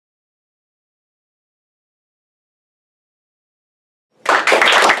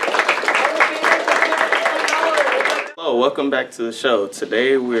welcome back to the show.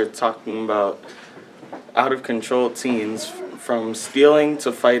 Today we're talking about out-of-control teens, from stealing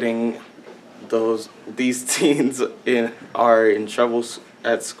to fighting. These teens are in trouble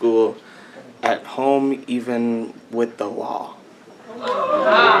at school, at home, even with the law.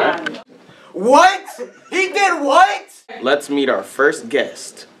 What? He did what? Let's meet our first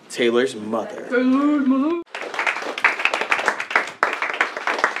guest, Taylor's mother.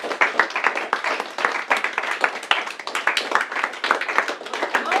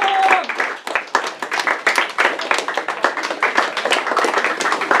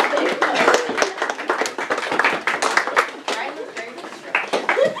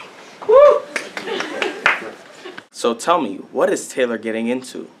 So tell me, what is Taylor getting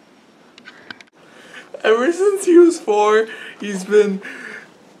into? Ever since he was 4, he's been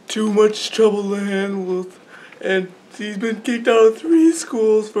too much trouble to handle, and he's been kicked out of 3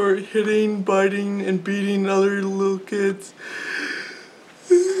 schools for hitting, biting, and beating other little kids.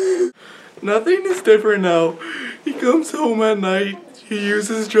 Nothing is different now. He comes home at night, he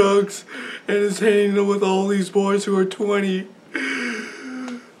uses drugs, and is hanging with all these boys who are 20.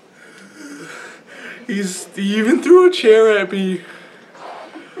 He even threw a chair at me.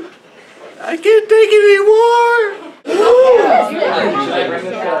 I can't take it anymore!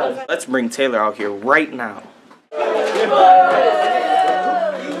 Let's bring Taylor out here right now.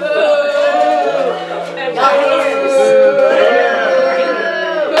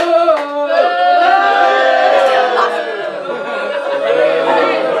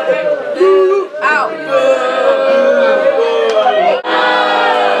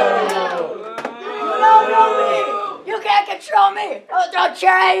 You can't control me! I'll throw a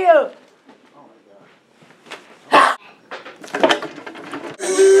chair at you!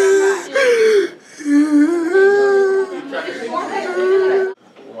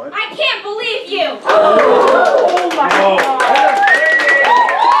 I can't believe you! Oh my God!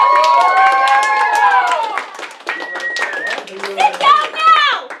 Sit down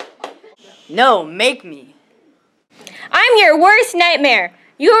now! No, make me. I'm your worst nightmare.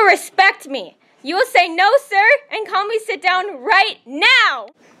 You will respect me. You will say no, sir, and call me sit down right now.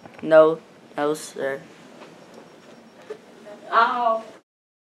 No, sir. Oh.